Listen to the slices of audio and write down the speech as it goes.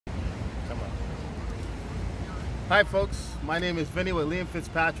Hi folks, my name is Vinny with Liam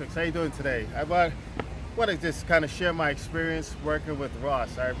Fitzpatrick's. How you doing today? I want to just kind of share my experience working with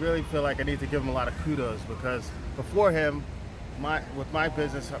Ross. I really feel like I need to give him a lot of kudos because before him, with my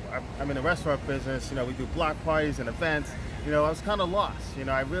business, I'm in the restaurant business. You know, we do block parties and events. You know, I was kind of lost. You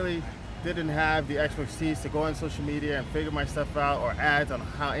know, I really didn't have the expertise to go on social media and figure my stuff out, or ads on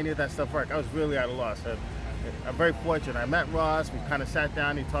how any of that stuff worked. I was really at a loss. I'm very fortunate. I met Ross, we kind of sat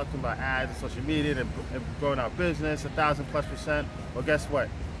down, he talked to me about ads and social media and growing our business 1,000+%. Well, guess what?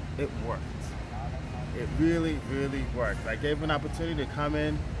 It worked. It really, really worked. I gave him an opportunity to come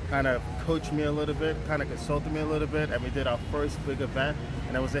in, kind of coach me a little bit, kind of consult me a little bit, and we did our first big event,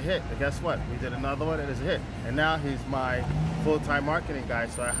 and it was a hit. And guess what? We did another one, and it was a hit. And now he's my full-time marketing guy,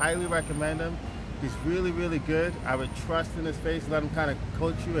 so I highly recommend him. He's really, really good. I would trust in his face, let him kind of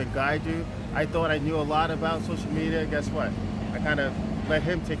coach you and guide you. I thought I knew a lot about social media. Guess what? I kind of let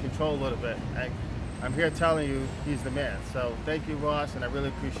him take control a little bit. And I'm here telling you he's the man. So thank you, Ross, and I really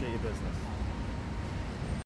appreciate your business.